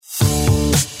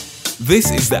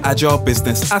This is the Agile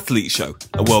Business Athlete Show,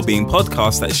 a wellbeing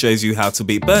podcast that shows you how to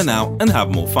beat burnout and have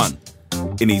more fun.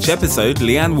 In each episode,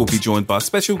 Leanne will be joined by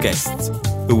special guests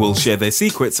who will share their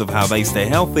secrets of how they stay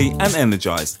healthy and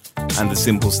energized and the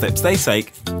simple steps they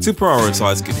take to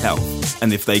prioritize good health.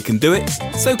 And if they can do it,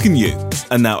 so can you.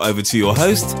 And now over to your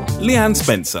host, Leanne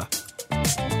Spencer.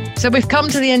 So we've come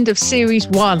to the end of series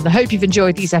 1. I hope you've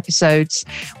enjoyed these episodes.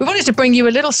 We wanted to bring you a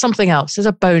little something else as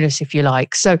a bonus, if you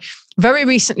like. So very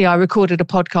recently, I recorded a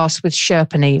podcast with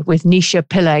Sherpany, with Nisha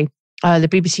Pillay, the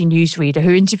BBC newsreader,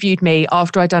 who interviewed me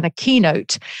after I'd done a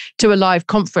keynote to a live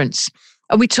conference.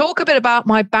 And we talk a bit about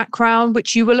my background,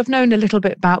 which you will have known a little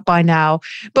bit about by now.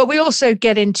 But we also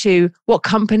get into what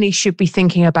companies should be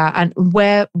thinking about and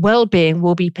where well-being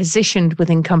will be positioned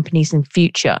within companies in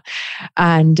future.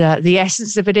 And the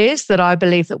essence of it is that I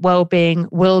believe that well-being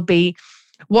will be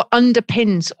what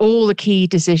underpins all the key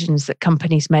decisions that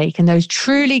companies make. And those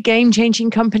truly game-changing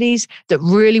companies that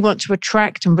really want to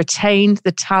attract and retain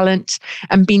the talent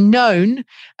and be known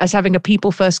as having a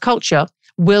people-first culture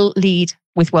will lead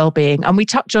with well-being. And we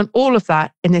touch on all of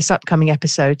that in this upcoming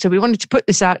episode. So we wanted to put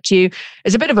this out to you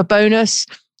as a bit of a bonus.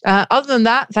 Other than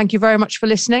that, thank you very much for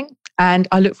listening. And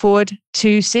I look forward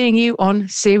to seeing you on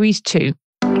series 2.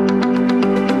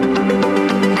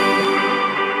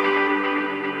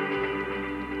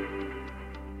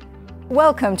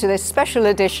 Welcome to this special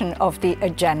edition of The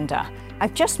Agenda.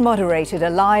 I've just moderated a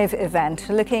live event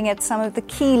looking at some of the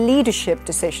key leadership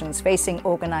decisions facing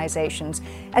organizations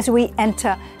as we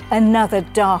enter another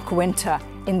dark winter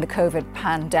in the COVID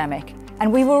pandemic.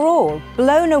 And we were all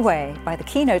blown away by the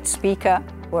keynote speaker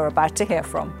we're about to hear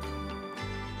from.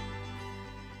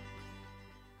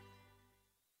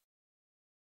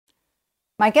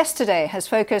 My guest today has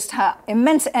focused her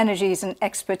immense energies and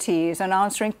expertise on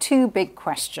answering 2 big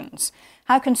questions.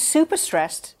 How can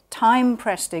super-stressed,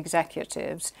 time-pressed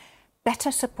executives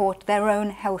better support their own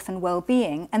health and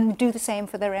well-being and do the same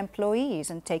for their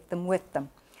employees and take them with them?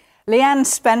 Leanne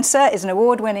Spencer is an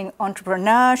award-winning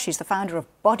entrepreneur. She's the founder of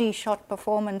Body Shot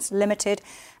Performance Limited,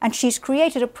 and she's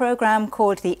created a program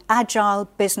called the Agile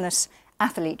Business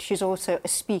Athlete. She's also a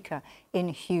speaker in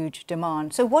huge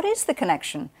demand. So what is the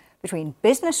connection between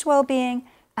business well-being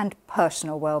and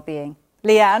personal well-being?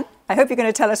 Leanne, I hope you're going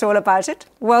to tell us all about it.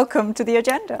 Welcome to The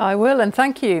Agenda. I will, and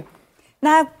thank you.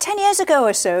 Now, 10 years ago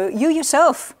or so, you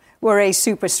yourself were a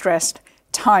super-stressed,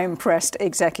 time-pressed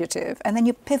executive, and then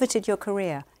you pivoted your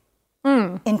career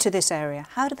into this area.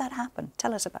 How did that happen?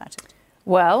 Tell us about it.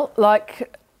 Well,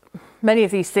 like many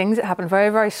of these things, it happened very,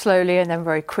 very slowly and then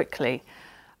very quickly.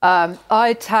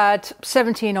 I'd had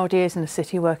 17 odd years in the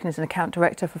city working as an account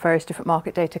director for various different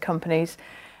market data companies.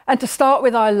 And to start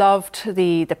with, I loved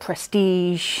the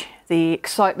prestige, the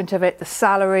excitement of it, the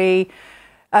salary,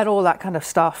 and all that kind of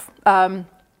stuff.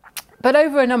 But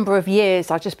over a number of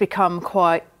years, I just become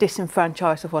quite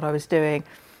disenfranchised of what I was doing.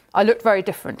 I looked very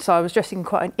different. So I was dressing in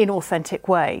quite an inauthentic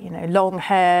way, long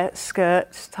hair,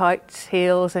 skirts, tights,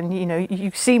 heels. And,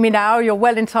 you see me now, you're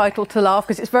well entitled to laugh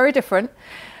because it's very different.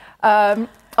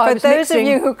 For those of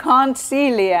you who can't see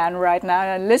Leanne right now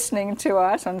and listening to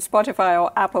us on Spotify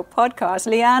or Apple Podcasts,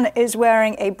 Leanne is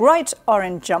wearing a bright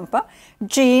orange jumper,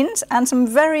 jeans, and some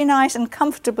very nice and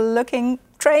comfortable looking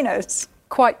trainers.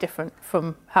 Quite different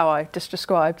from how I just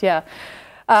described, yeah.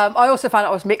 I also found out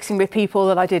I was mixing with people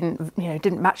that I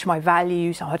didn't match my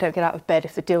values. I don't get out of bed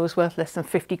if the deal was worth less than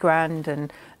 50 grand,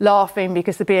 and laughing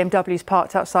because the BMW's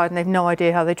parked outside and they've no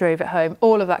idea how they drove it home,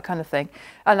 all of that kind of thing.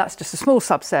 And that's just a small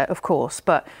subset, of course.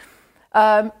 But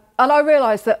and I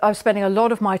realised that I was spending a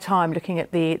lot of my time looking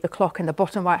at the clock in the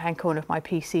bottom right-hand corner of my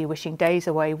PC, wishing days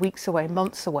away, weeks away,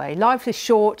 months away. Life is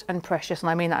short and precious, and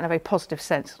I mean that in a very positive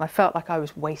sense. And I felt like I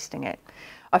was wasting it.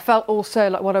 I felt also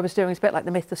like what I was doing was a bit like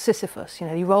the myth of Sisyphus.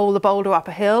 You roll the boulder up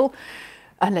a hill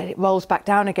and then it rolls back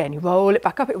down again. You roll it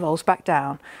back up, it rolls back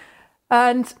down.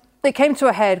 And it came to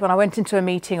a head when I went into a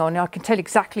meeting I can tell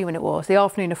exactly when it was, the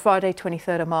afternoon of Friday,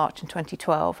 23rd of March in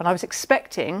 2012. And I was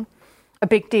expecting a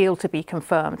big deal to be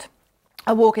confirmed.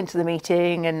 I walk into the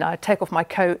meeting and I take off my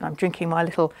coat and I'm drinking my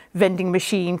little vending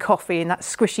machine coffee in that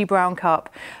squishy brown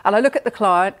cup. And I look at the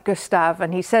client, Gustav,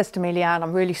 and he says to me, Leanne,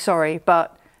 I'm really sorry,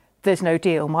 but there's no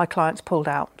deal. My client's pulled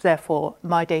out. Therefore,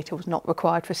 my data was not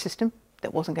required for a system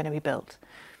that wasn't going to be built.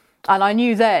 And I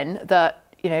knew then that,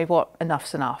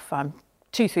 enough's enough. I'm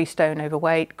 2-3 stone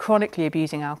overweight, chronically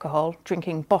abusing alcohol,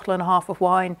 drinking 1.5 bottles of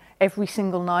wine every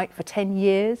single night for 10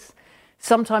 years.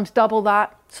 Sometimes double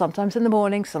that, sometimes in the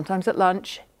morning, sometimes at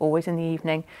lunch, always in the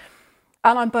evening.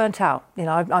 And I'm burnt out.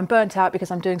 I'm burnt out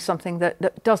because I'm doing something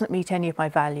that doesn't meet any of my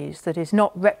values, that is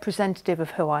not representative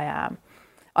of who I am.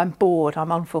 I'm bored,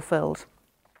 I'm unfulfilled.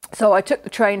 So I took the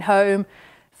train home,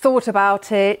 thought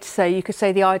about it. So you could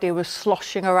say the idea was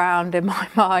sloshing around in my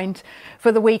mind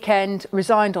for the weekend,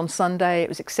 resigned on Sunday. It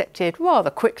was accepted rather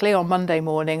quickly on Monday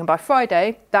morning. And by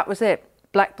Friday, that was it.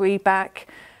 BlackBerry back,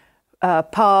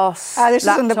 pass, This laptop.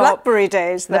 is in the BlackBerry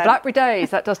days then. The BlackBerry days,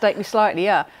 that does date me slightly,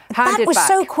 yeah. Handed That was back.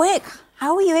 so quick.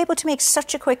 How were you able to make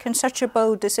such a quick and such a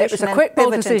bold decision? It was a quick,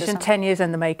 bold decision, 10 years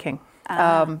in the making.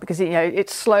 Because, it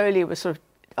slowly was sort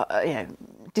of,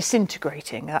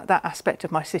 disintegrating, that aspect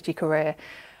of my city career.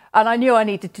 And I knew I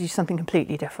needed to do something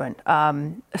completely different,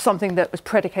 something that was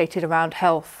predicated around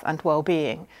health and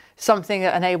well-being, something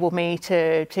that enabled me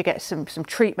to get some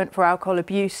treatment for alcohol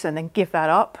abuse and then give that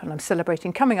up. And I'm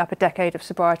celebrating coming up a decade of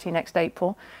sobriety next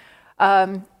April.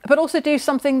 But also do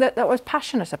something that I was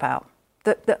passionate about,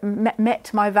 that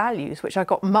met my values, which I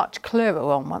got much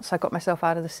clearer on once I got myself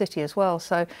out of the city as well.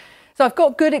 So I've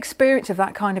got good experience of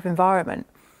that kind of environment.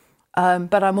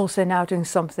 But I'm also now doing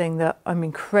something that I'm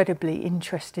incredibly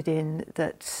interested in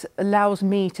that allows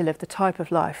me to live the type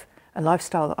of life, a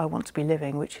lifestyle that I want to be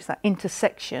living, which is that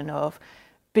intersection of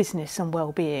business and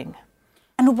well-being.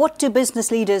 And what do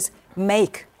business leaders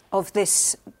make of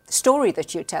this story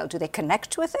that you tell? Do they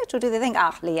connect with it, or do they think,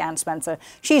 Leanne Spencer,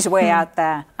 she's way out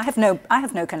there. I have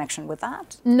no connection with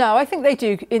that. No, I think they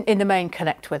do in the main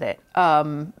connect with it,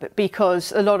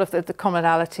 because a lot of the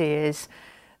commonality is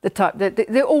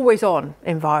the always on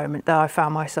environment that I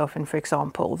found myself in, for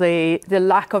example, the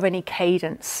lack of any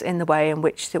cadence in the way in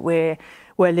which that we're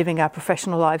living our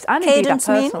professional lives and indeed our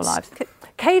personal lives.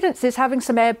 Cadence is having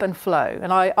some ebb and flow.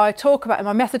 And I talk about in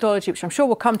my methodology, which I'm sure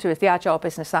we'll come to, is the agile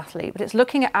business athlete, but it's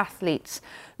looking at athletes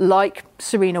like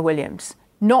Serena Williams,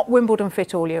 not Wimbledon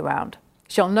fit all year round.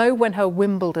 She'll know when her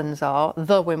Wimbledons are,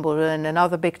 the Wimbledon and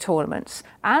other big tournaments,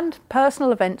 and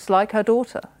personal events like her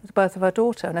daughter, the birth of her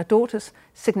daughter, and her daughter's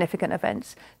significant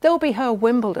events. They'll be her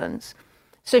Wimbledons.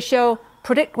 So she'll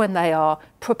predict when they are,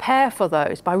 prepare for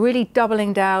those by really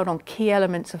doubling down on key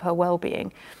elements of her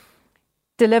well-being,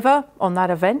 deliver on that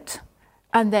event,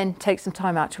 and then take some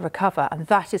time out to recover. And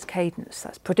that is cadence.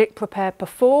 That's predict, prepare,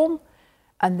 perform,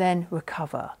 and then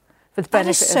recover. For the benefit that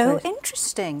is so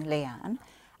interesting, Leanne.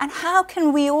 And how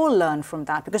can we all learn from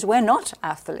that? Because we're not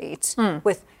athletes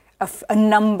with a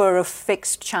number of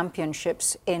fixed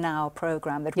championships in our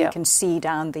programme that we can see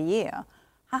down the year.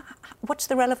 What's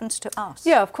the relevance to us?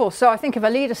 Yeah, of course. So I think if a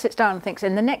leader sits down and thinks,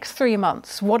 in the next 3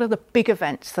 months, what are the big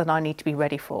events that I need to be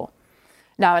ready for?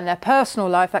 Now, in their personal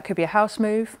life, that could be a house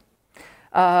move.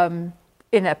 In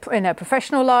their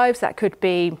professional lives, that could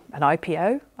be an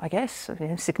IPO, I guess,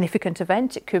 a significant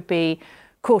event. It could be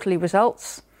quarterly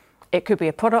results. It could be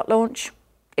a product launch.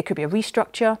 It could be a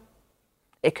restructure.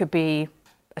 It could be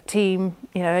a team,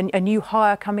 a new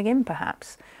hire coming in,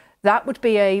 perhaps. That would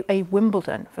be a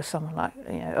Wimbledon for someone like,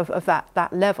 of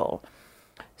that level.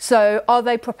 So are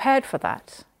they prepared for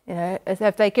that?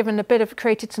 Have they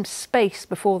created some space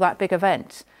before that big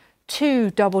event to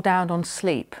double down on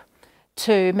sleep,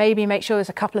 to maybe make sure there's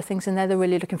a couple of things in there they're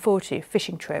really looking forward to,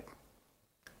 fishing trip,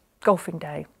 golfing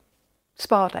day,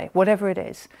 spa day, whatever it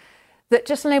is, that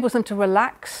just enables them to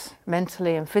relax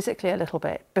mentally and physically a little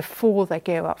bit before they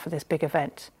gear up for this big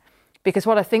event. Because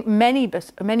what I think many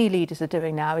leaders are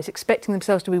doing now is expecting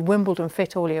themselves to be Wimbledon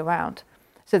fit all year round.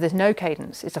 So there's no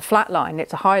cadence. It's a flat line,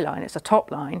 it's a high line, it's a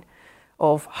top line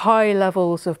of high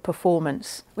levels of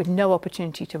performance with no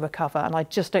opportunity to recover. And I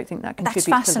just don't think that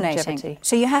contributes to longevity.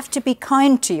 So you have to be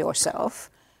kind to yourself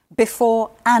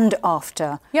before and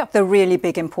after the really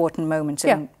big important moments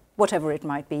in whatever it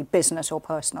might be, business or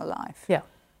personal life. Yeah.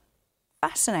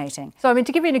 Fascinating. So,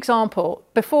 to give you an example,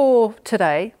 before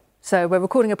today, so we're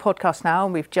recording a podcast now,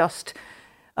 and we've just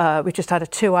had a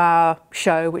 2-hour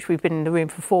show, which we've been in the room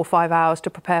for 4 or 5 hours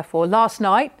to prepare for. Last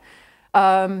night,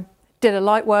 did a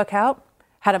light workout,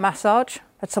 had a massage,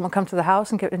 had someone come to the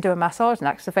house and do a massage, and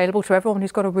that's available to everyone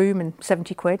who's got a room and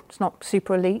 70 quid. It's not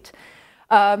super elite.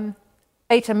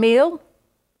 Ate a meal,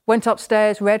 went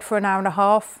upstairs, read for an hour and a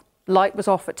half, light was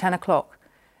off at 10 o'clock.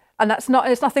 And there's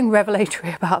nothing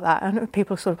revelatory about that. And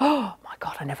people sort of, oh my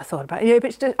God, I never thought about it.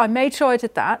 But I made sure I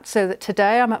did that so that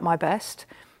today I'm at my best.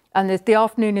 And the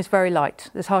afternoon is very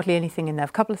light. There's hardly anything in there. A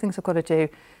couple of things I've got to do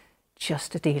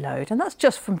just to deload. And that's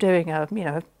just from doing a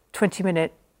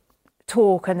 20-minute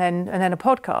talk and then a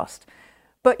podcast.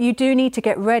 But you do need to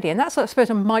get ready. And that's, I suppose,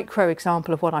 a micro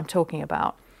example of what I'm talking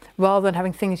about, rather than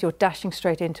having things you're dashing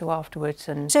straight into afterwards.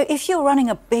 And so if you're running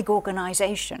a big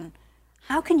organisation,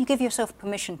 how can you give yourself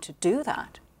permission to do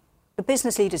that? The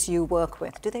business leaders you work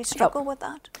with, do they struggle with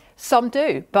that? Some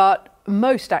do, but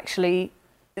most actually,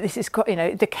 this is,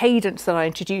 the cadence that I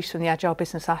introduced from the Agile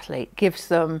Business Athlete gives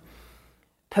them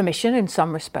permission in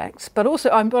some respects, but also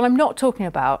what I'm not talking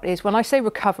about is when I say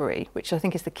recovery, which I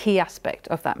think is the key aspect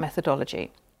of that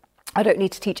methodology. I don't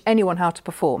need to teach anyone how to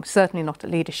perform, certainly not at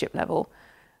leadership level.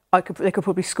 They could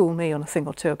probably school me on a thing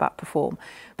or two about perform.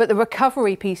 But the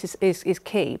recovery piece is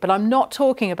key. But I'm not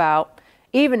talking about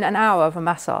even an hour of a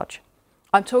massage.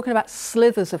 I'm talking about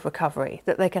slithers of recovery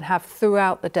that they can have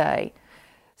throughout the day.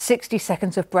 60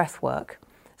 seconds of breath work.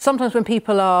 Sometimes when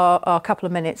people are a couple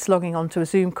of minutes logging onto a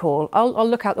Zoom call, I'll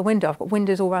look out the window. I've got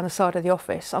windows all around the side of the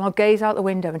office, and I'll gaze out the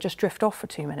window and just drift off for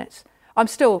 2 minutes. I'm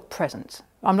still present.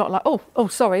 I'm not like, oh,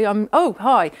 sorry,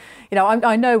 hi.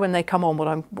 I know when they come on what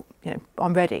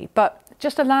I'm ready. But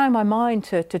just allowing my mind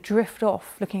to drift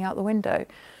off, looking out the window.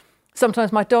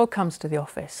 Sometimes my dog comes to the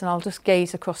office and I'll just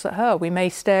gaze across at her. We may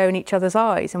stare in each other's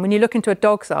eyes. And when you look into a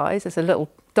dog's eyes, there's a little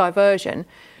diversion.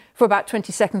 For about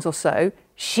 20 seconds or so,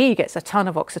 she gets a ton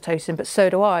of oxytocin, but so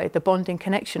do I, the bonding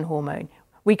connection hormone.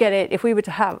 We get it if we were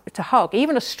to hug,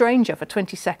 even a stranger for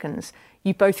 20 seconds,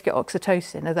 you both get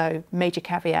oxytocin, although major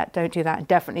caveat, don't do that, and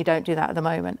definitely don't do that at the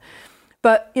moment.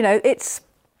 But, it's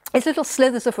little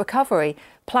slithers of recovery,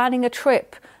 planning a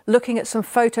trip, looking at some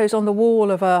photos on the wall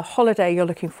of a holiday you're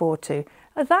looking forward to.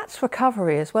 That's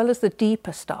recovery, as well as the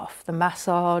deeper stuff, the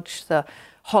massage, the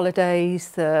holidays,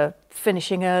 the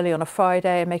finishing early on a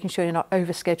Friday and making sure you're not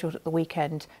overscheduled at the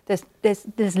weekend.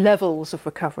 There's levels of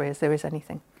recovery as there is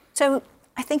anything. So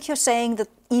I think you're saying that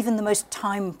even the most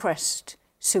time-pressed,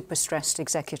 super-stressed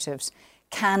executives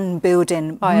can build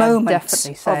in moments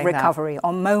of recovery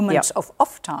or moments of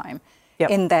off time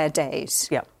in their days.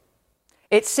 Yeah.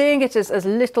 It's seeing it as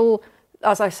little,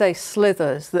 as I say,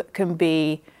 slithers that can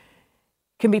be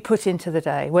put into the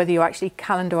day, whether you're actually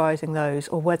calendarising those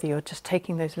or whether you're just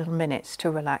taking those little minutes to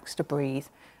relax, to breathe.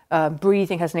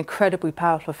 Breathing has an incredibly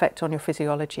powerful effect on your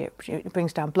physiology. It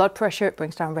brings down blood pressure, it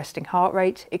brings down resting heart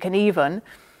rate. It can even,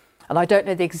 and I don't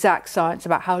know the exact science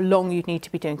about how long you'd need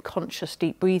to be doing conscious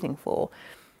deep breathing for,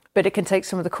 but it can take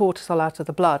some of the cortisol out of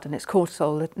the blood, and it's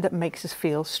cortisol that makes us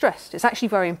feel stressed. It's actually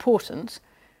very important,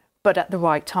 but at the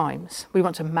right times. We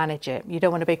want to manage it. You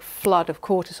don't want a big flood of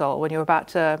cortisol when you're about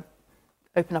to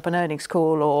open up an earnings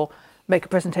call or make a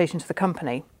presentation to the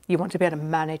company. You want to be able to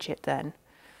manage it then.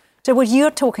 So what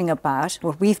you're talking about,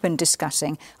 what we've been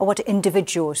discussing, are what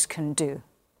individuals can do.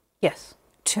 Yes.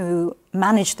 To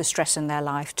manage the stress in their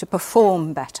life, to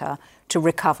perform better, to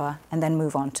recover, and then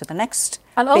move on to the next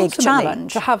big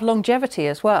challenge. To have longevity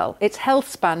as well. It's health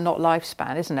span, not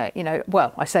lifespan, isn't it?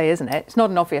 Well, I say isn't it? It's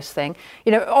not an obvious thing.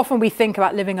 Often we think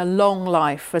about living a long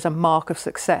life as a mark of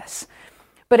success.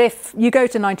 But if you go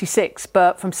to 96,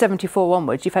 but from 74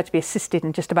 onwards, you've had to be assisted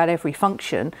in just about every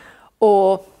function,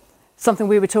 or something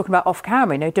we were talking about off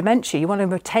camera, dementia, you want to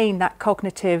retain that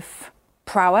cognitive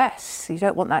prowess. You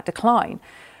don't want that decline.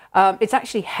 It's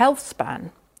actually health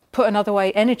span. Put another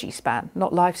way, energy span,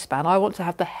 not lifespan. I want to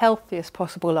have the healthiest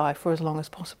possible life for as long as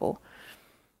possible.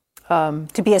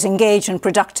 To be as engaged and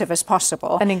productive as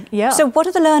possible. So what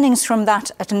are the learnings from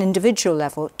that at an individual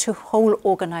level to whole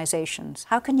organisations?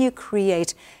 How can you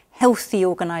create healthy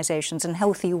organisations and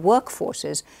healthy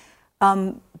workforces,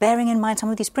 bearing in mind some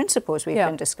of these principles we've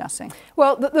been discussing?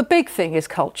 Well, the big thing is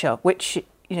culture, which,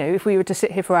 if we were to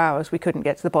sit here for hours, we couldn't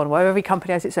get to the bottom. Where every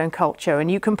company has its own culture, and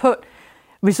you can put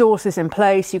resources in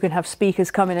place, you can have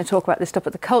speakers come in and talk about this stuff,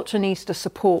 but the culture needs to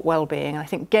support well-being. I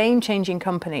think game-changing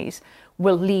companies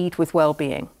will lead with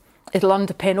well-being. It'll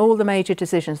underpin all the major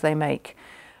decisions they make.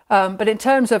 But in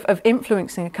terms of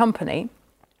influencing a company,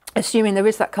 assuming there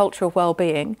is that culture of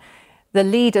well-being, the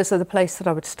leaders are the place that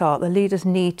I would start. The leaders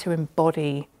need to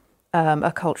embody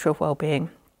a culture of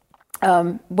well-being.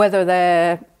 Whether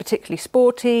they're particularly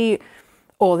sporty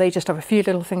or they just have a few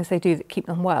little things they do that keep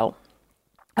them well,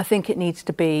 I think it needs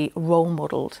to be role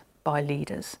modelled by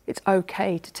leaders. It's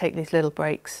okay to take these little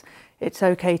breaks. It's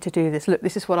okay to do this. Look,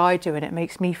 this is what I do, and it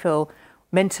makes me feel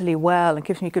mentally well and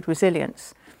gives me good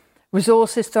resilience.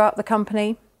 Resources throughout the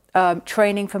company,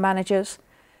 training for managers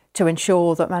to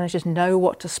ensure that managers know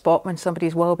what to spot when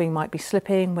somebody's well-being might be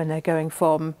slipping, when they're going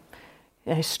from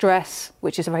stress,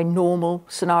 which is a very normal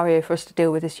scenario for us to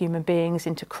deal with as human beings,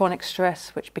 into chronic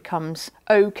stress, which becomes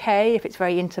okay if it's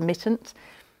very intermittent.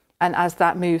 And as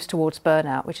that moves towards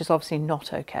burnout, which is obviously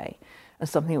not okay, and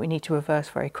something that we need to reverse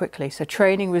very quickly. So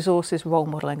training, resources, role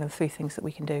modelling are the three things that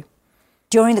we can do.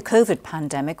 During the COVID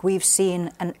pandemic, we've seen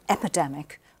an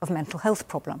epidemic of mental health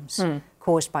problems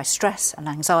caused by stress and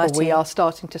anxiety. Well, we are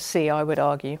starting to see, I would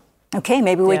argue. Okay,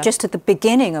 maybe we're just at the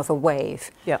beginning of a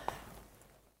wave. Yeah.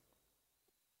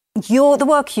 The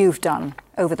work you've done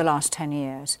over the last 10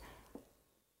 years,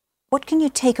 what can you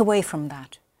take away from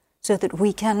that so that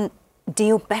we can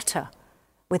deal better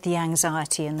with the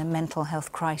anxiety and the mental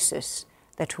health crisis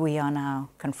that we are now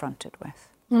confronted with?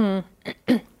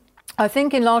 I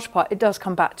think in large part it does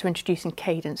come back to introducing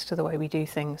cadence to the way we do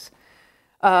things.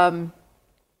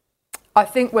 I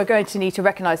think we're going to need to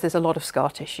recognise there's a lot of scar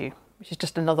tissue, which is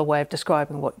just another way of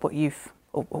describing what you've,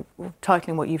 or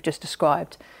titling what you've just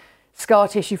described. Scar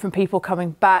tissue from people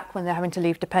coming back when they're having to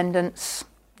leave dependents,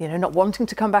 not wanting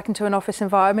to come back into an office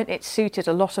environment. It's suited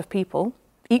a lot of people.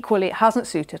 Equally, it hasn't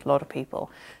suited a lot of people.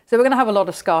 So we're going to have a lot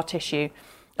of scar tissue.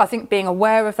 I think being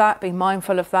aware of that, being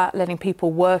mindful of that, letting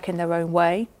people work in their own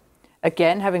way,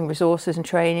 again, having resources and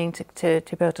training to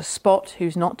be able to spot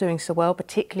who's not doing so well,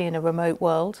 particularly in a remote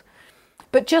world.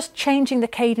 But just changing the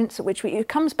cadence at which it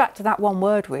comes back to that one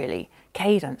word really,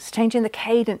 cadence, changing the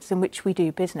cadence in which we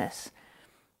do business.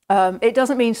 It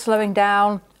doesn't mean slowing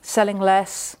down, selling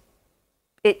less.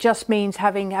 It just means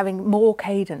having more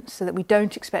cadence so that we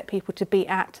don't expect people to be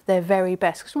at their very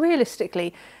best. Because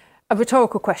realistically, a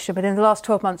rhetorical question, but in the last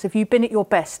 12 months, have you been at your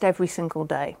best every single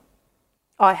day?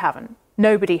 I haven't.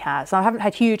 Nobody has. I haven't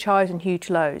had huge highs and huge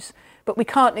lows. But we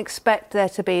can't expect there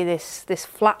to be this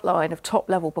flat line of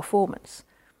top-level performance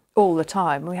all the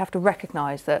time. We have to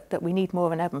recognise that we need more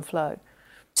of an ebb and flow.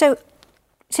 So,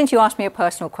 since you asked me a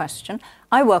personal question,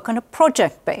 I work on a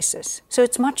project basis. So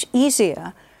it's much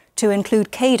easier to include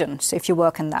cadence if you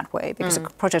work in that way, because a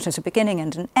project has a beginning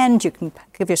and an end. You can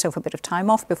give yourself a bit of time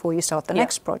off before you start the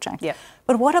next project. Yeah.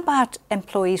 But what about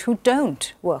employees who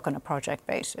don't work on a project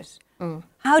basis?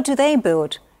 How do they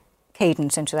build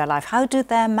cadence into their life? How do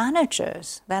their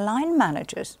managers, their line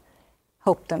managers,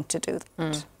 help them to do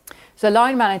that? So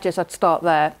line managers, I'd start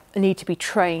there, need to be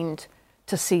trained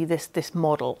to see this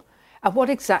model and what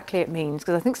exactly it means.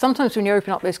 Because I think sometimes when you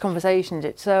open up those conversations,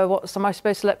 it's, am I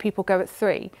supposed to let people go at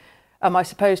 3? Am I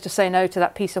supposed to say no to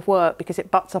that piece of work because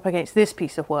it butts up against this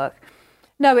piece of work?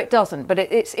 No, it doesn't. But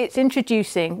it's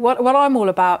introducing, what I'm all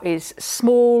about is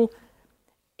small,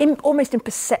 almost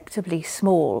imperceptibly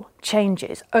small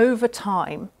changes over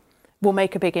time will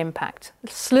make a big impact.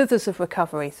 Slithers of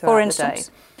recovery throughout the day.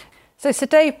 So Sir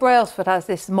Dave Brailsford has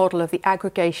this model of the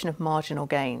aggregation of marginal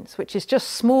gains, which is just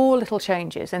small little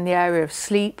changes in the area of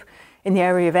sleep, in the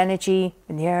area of energy,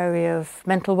 in the area of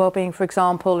mental well-being, for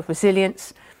example, of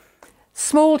resilience.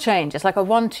 Small changes, like a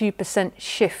 1-2%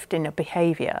 shift in a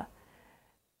behaviour,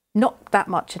 not that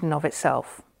much in and of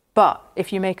itself. But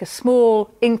if you make a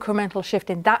small incremental shift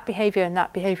in that behaviour and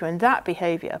that behaviour and that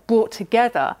behaviour, brought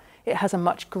together, it has a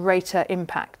much greater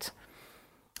impact.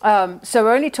 So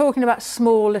we're only talking about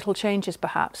small little changes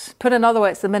perhaps. Put another way,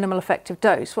 it's the minimal effective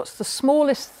dose. What's the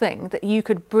smallest thing that you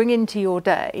could bring into your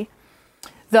day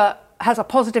that has a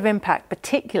positive impact,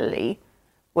 particularly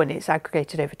when it's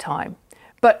aggregated over time?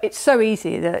 But it's so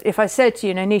easy that if I said to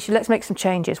you, Nisha, let's make some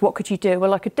changes, what could you do?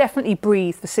 Well, I could definitely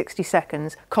breathe for 60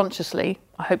 seconds consciously.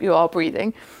 I hope you are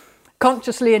breathing.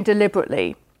 Consciously and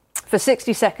deliberately for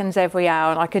 60 seconds every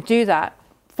hour. And I could do that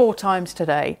 4 times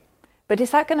today. But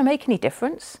is that going to make any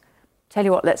difference? Tell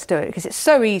you what, let's do it, because it's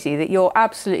so easy that you're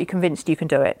absolutely convinced you can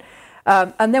do it.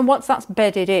 And then once that's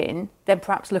bedded in, then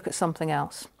perhaps look at something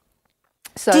else.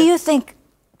 So, do you think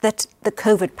that the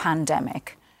COVID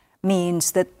pandemic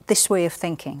means that this way of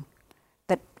thinking,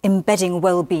 that embedding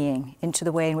well-being into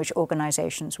the way in which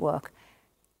organisations work,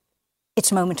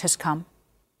 its moment has come?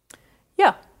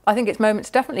 Yeah, I think its moment's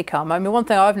definitely come. I mean, one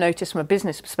thing I've noticed from a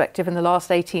business perspective in the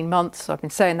last 18 months, I've been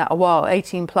saying that a while,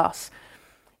 18 plus,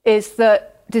 is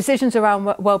that decisions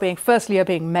around well-being, firstly, are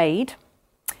being made,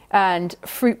 and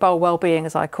fruit bowl well-being,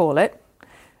 as I call it,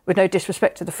 with no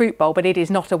disrespect to the fruit bowl, but it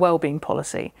is not a well-being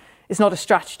policy. It's not a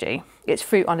strategy. It's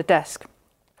fruit on a desk.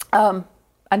 And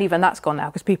even that's gone now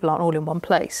because people aren't all in one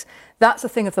place. That's a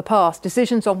thing of the past.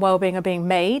 Decisions on well-being are being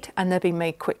made, and they're being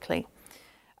made quickly.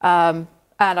 And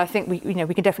I think we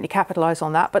can definitely capitalise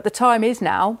on that. But the time is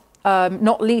now,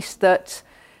 not least that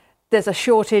there's a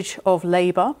shortage of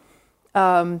labour.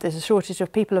 There's a shortage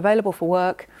of people available for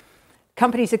work.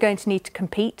 Companies are going to need to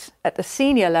compete at the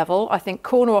senior level. I think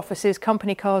corner offices,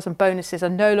 company cars and bonuses are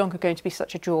no longer going to be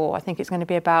such a draw. I think it's going to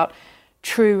be about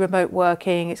true remote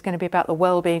working. It's going to be about the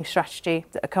well-being strategy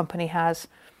that a company has.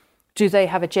 Do they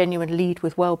have a genuine lead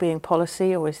with well-being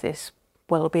policy, or is this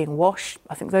well-being wash?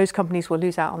 I think those companies will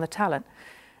lose out on the talent.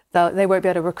 They won't be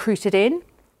able to recruit it in,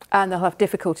 and they'll have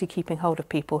difficulty keeping hold of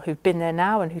people who've been there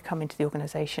now and who come into the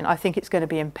organisation. I think it's going to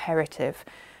be imperative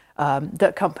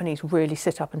that companies really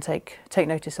sit up and take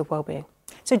notice of well-being.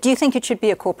 So do you think it should be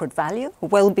a corporate value,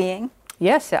 well-being?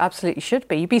 Yes, it absolutely should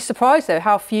be. You'd be surprised, though,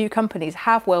 how few companies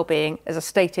have well-being as a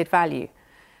stated value.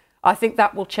 I think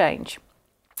that will change.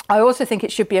 I also think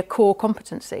it should be a core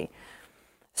competency.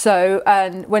 So,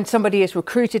 and when somebody is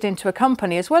recruited into a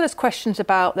company, as well as questions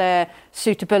about their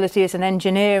suitability as an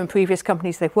engineer in previous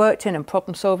companies they've worked in and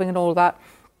problem solving and all that,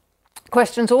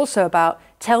 questions also about,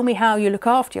 tell me how you look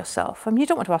after yourself. I mean, you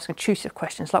don't want to ask intrusive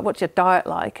questions like, what's your diet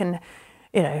like? And,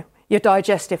 your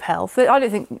digestive health. I don't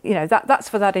think, that's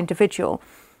for that individual.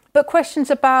 But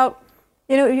questions about,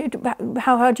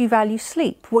 how do you value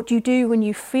sleep? What do you do when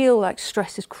you feel like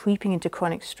stress is creeping into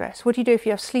chronic stress? What do you do if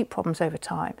you have sleep problems over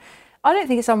time? I don't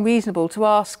think it's unreasonable to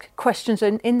ask questions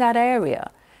in that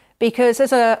area, because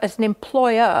as an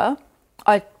employer,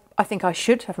 I think I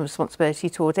should have a responsibility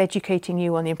towards educating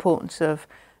you on the importance of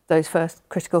those first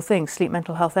critical things, sleep,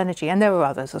 mental health, energy, and there are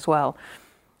others as well.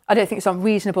 I don't think it's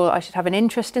unreasonable that I should have an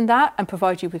interest in that and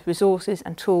provide you with resources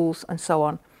and tools and so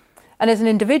on. And as an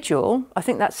individual, I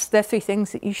think they're three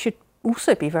things that you should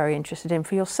also be very interested in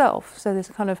for yourself. So there's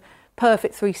a kind of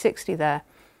perfect 360 there.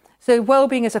 So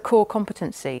wellbeing is a core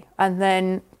competency, and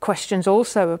then questions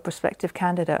also a prospective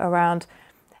candidate around,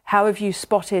 how have you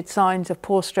spotted signs of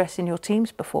poor stress in your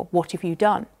teams before? What have you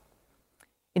done?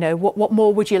 What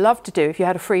more would you love to do if you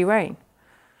had a free rein?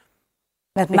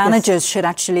 That managers should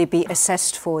actually be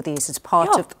assessed for these as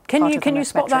part of. Can you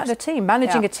spot that in a team?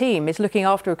 Managing a team is looking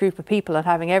after a group of people and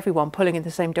having everyone pulling in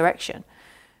the same direction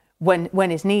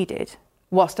when is needed,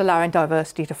 whilst allowing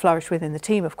diversity to flourish within the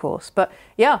team, of course. But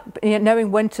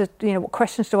knowing when to, what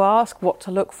questions to ask, what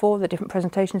to look for, the different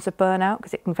presentations of burnout,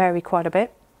 because it can vary quite a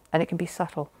bit and it can be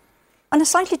subtle. On a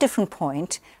slightly different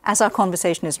point, as our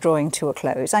conversation is drawing to a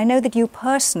close, I know that you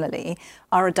personally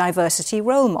are a diversity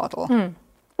role model.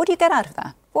 What do you get out of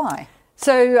that? Why?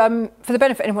 So for the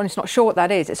benefit of anyone who's not sure what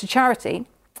that is, it's a charity.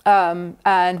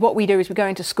 And what we do is we go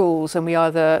into schools and we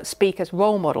either speak as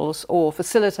role models or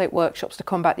facilitate workshops to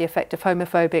combat the effect of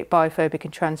homophobic, biphobic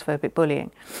and transphobic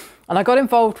bullying. And I got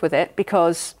involved with it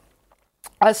because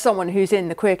as someone who's in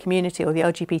the queer community or the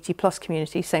LGBT plus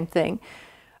community, same thing,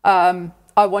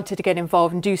 I wanted to get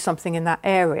involved and do something in that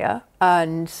area.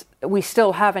 And we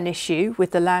still have an issue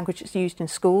with the language that's used in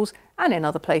schools and in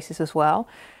other places as well.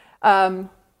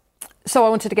 So I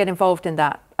wanted to get involved in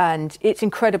that, and it's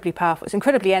incredibly powerful. It's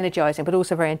incredibly energizing, but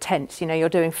also very intense. You're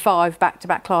doing 5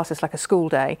 back-to-back classes like a school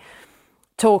day,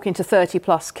 talking to 30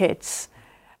 plus kids.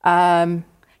 So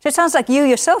it sounds like you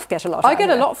yourself get a lot. I get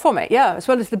a lot from it, yeah, as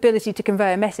well as the ability to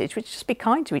convey a message, which is just be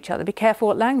kind to each other, be careful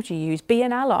what language you use, be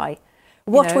an ally.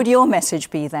 What would your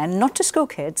message be then, not to school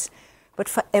kids, but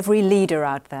for every leader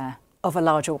out there of a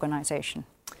large organisation?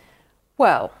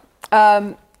 Well,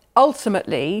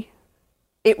 ultimately,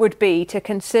 it would be to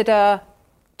consider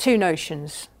 2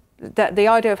 notions. That the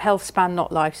idea of health span,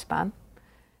 not lifespan.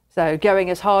 So going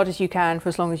as hard as you can for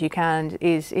as long as you can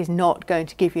is not going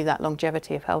to give you that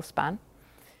longevity of health span.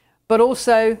 But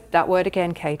also, that word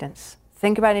again, cadence.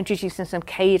 Think about introducing some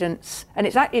cadence. And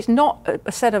it's not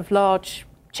a set of large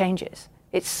changes.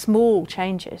 It's small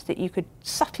changes that you could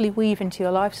subtly weave into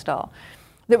your lifestyle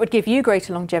that would give you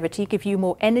greater longevity, give you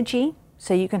more energy,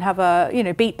 so you can have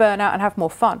beat burnout and have more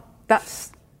fun.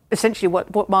 That's essentially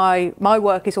what my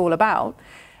work is all about.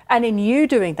 And in you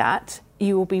doing that,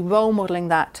 you will be role modelling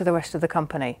that to the rest of the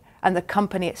company. And the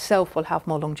company itself will have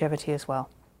more longevity as well.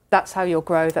 That's how you'll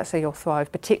grow, that's how you'll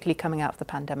thrive, particularly coming out of the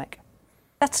pandemic.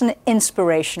 That's an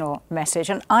inspirational message.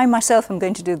 And I myself am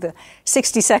going to do the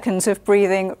 60 seconds of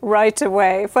breathing right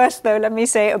away. First, though, let me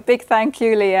say a big thank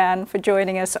you, Leanne, for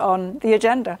joining us on The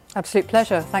Agenda. Absolute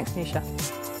pleasure. Thanks, Nisha.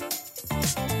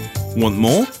 Want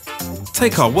more?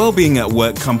 Take our Wellbeing at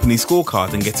Work company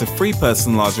scorecard and get a free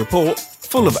personalised report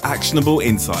full of actionable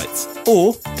insights.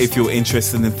 Or, if you're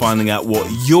interested in finding out what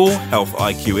your health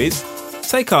IQ is,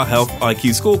 take our Health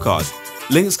IQ scorecard.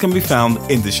 Links can be found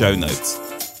in the show notes.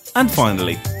 And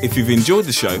finally, if you've enjoyed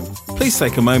the show, please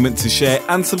take a moment to share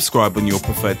and subscribe on your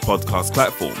preferred podcast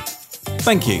platform.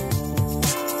 Thank you.